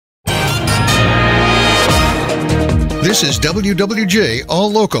This is WWJ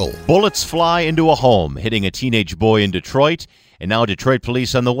All Local. Bullets fly into a home, hitting a teenage boy in Detroit. And now Detroit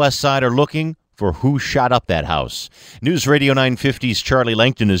police on the west side are looking for who shot up that house. News Radio 950's Charlie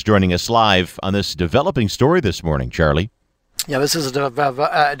Langton is joining us live on this developing story this morning. Charlie. Yeah, this is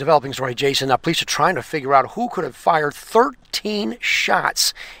a developing story, Jason. Now, police are trying to figure out who could have fired 13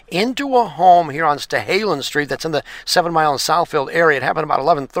 shots into a home here on Stahalin Street that's in the 7 Mile and Southfield area. It happened about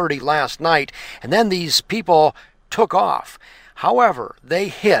 11:30 last night, and then these people took off. However, they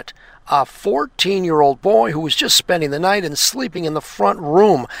hit a 14-year-old boy who was just spending the night and sleeping in the front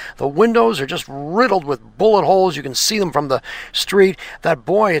room. The windows are just riddled with bullet holes. You can see them from the street. That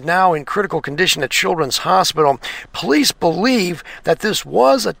boy is now in critical condition at Children's Hospital. Police believe that this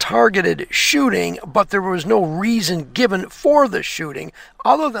was a targeted shooting, but there was no reason given for the shooting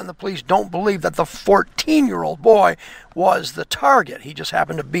other than the police don't believe that the 14-year-old boy was the target. He just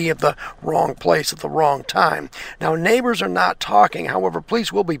happened to be at the wrong place at the wrong time. Now, neighbors are not talking. However,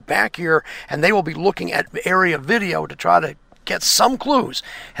 police will be back here, and they will be looking at area video to try to get some clues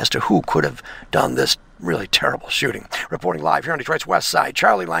as to who could have done this really terrible shooting. Reporting live here on Detroit's West Side,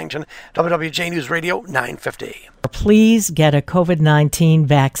 Charlie Langton, WWJ News Radio 950. Please get a COVID-19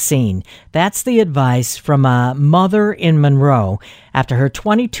 vaccine. That's the advice from a mother in Monroe after her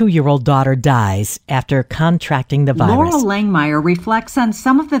 22-year-old daughter dies after contracting the virus. Laura Langmeyer reflects on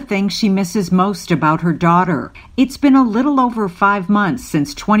some of the things she misses most about her daughter. It's been a little over 5 months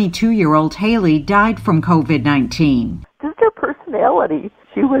since 22-year-old Haley died from COVID-19. Just her personality.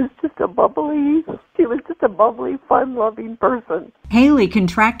 She was just a bubbly, fun-loving person. Haley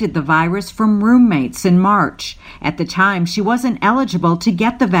contracted the virus from roommates in March. At the time, she wasn't eligible to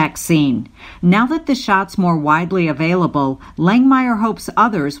get the vaccine. Now that the shot's more widely available, Langmeyer hopes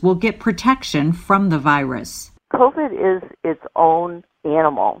others will get protection from the virus. COVID is its own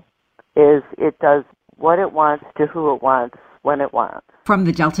animal. It does what it wants to who it wants when it wants. From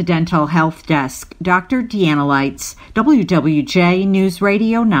the Delta Dental Health Desk, Dr. Deanna Lights, WWJ News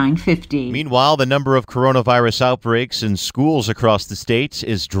Radio 950. Meanwhile, the number of coronavirus outbreaks in schools across the state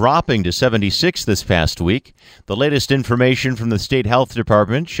is dropping to 76 this past week. The latest information from the state health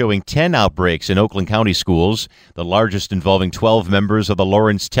department showing 10 outbreaks in Oakland County schools, the largest involving 12 members of the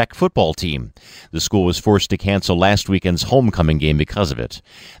Lawrence Tech football team. The school was forced to cancel last weekend's homecoming game because of it.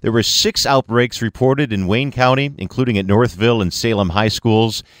 There were 6 outbreaks reported in Wayne County, including at Northville and Salem High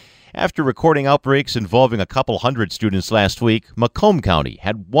schools. After recording outbreaks involving a couple hundred students last week, Macomb County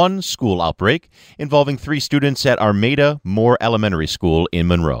had 1 school outbreak involving 3 students at Armada Moore Elementary School in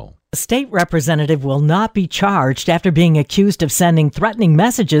Monroe. A state representative will not be charged after being accused of sending threatening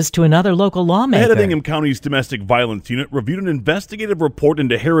messages to another local lawmaker. The head of Ingham County's Domestic Violence Unit reviewed an investigative report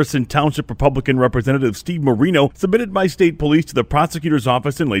into Harrison Township Republican Representative Steve Marino submitted by state police to the prosecutor's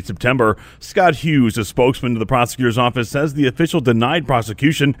office in late September. Scott Hughes, a spokesman to the prosecutor's office, says the official denied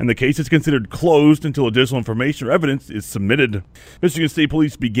prosecution and the case is considered closed until additional information or evidence is submitted. Michigan State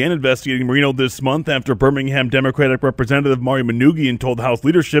Police began investigating Marino this month after Birmingham Democratic Representative Mari Manoogian told House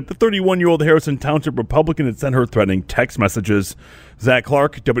leadership the 31-year-old Harrison Township Republican had sent her threatening text messages. Zach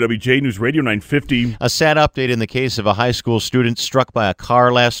Clark, WWJ News Radio 950. A sad update in the case of a high school student struck by a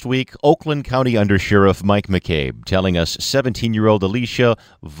car last week. Oakland County Undersheriff Mike McCabe telling us 17-year-old Alicia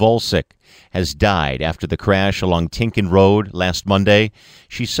Volsick has died after the crash along Tinkin Road last Monday.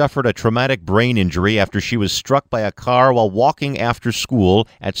 She suffered a traumatic brain injury after she was struck by a car while walking after school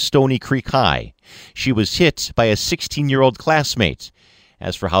at Stony Creek High. She was hit by a 16-year-old classmate.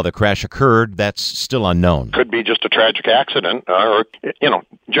 As for how the crash occurred, that's still unknown. Could be just a tragic accident, or,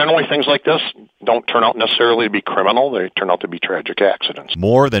 generally things like this don't turn out necessarily to be criminal. They turn out to be tragic accidents.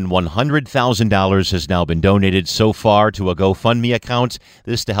 More than $100,000 has now been donated so far to a GoFundMe account,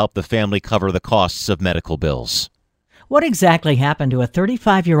 this to help the family cover the costs of medical bills. What exactly happened to a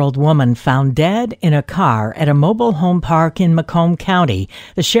 35-year-old woman found dead in a car at a mobile home park in Macomb County?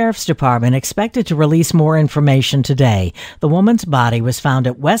 The Sheriff's Department expected to release more information today. The woman's body was found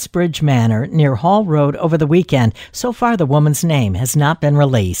at Westbridge Manor near Hall Road over the weekend. So far, the woman's name has not been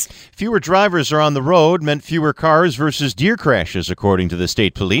released. Fewer drivers are on the road meant fewer cars versus deer crashes, according to the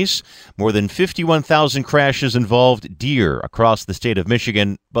state police. More than 51,000 crashes involved deer across the state of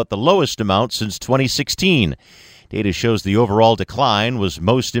Michigan, but the lowest amount since 2016. Data shows the overall decline was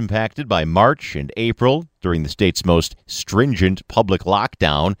most impacted by March and April during the state's most stringent public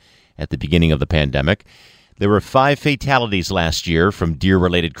lockdown at the beginning of the pandemic. There were 5 fatalities last year from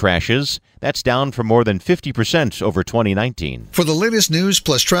deer-related crashes. That's down from more than 50% over 2019. For the latest news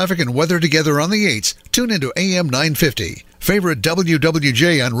plus traffic and weather together on the 8s, tune into AM 950. Favorite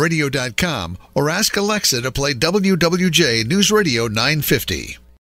WWJ on radio.com or ask Alexa to play WWJ News Radio 950.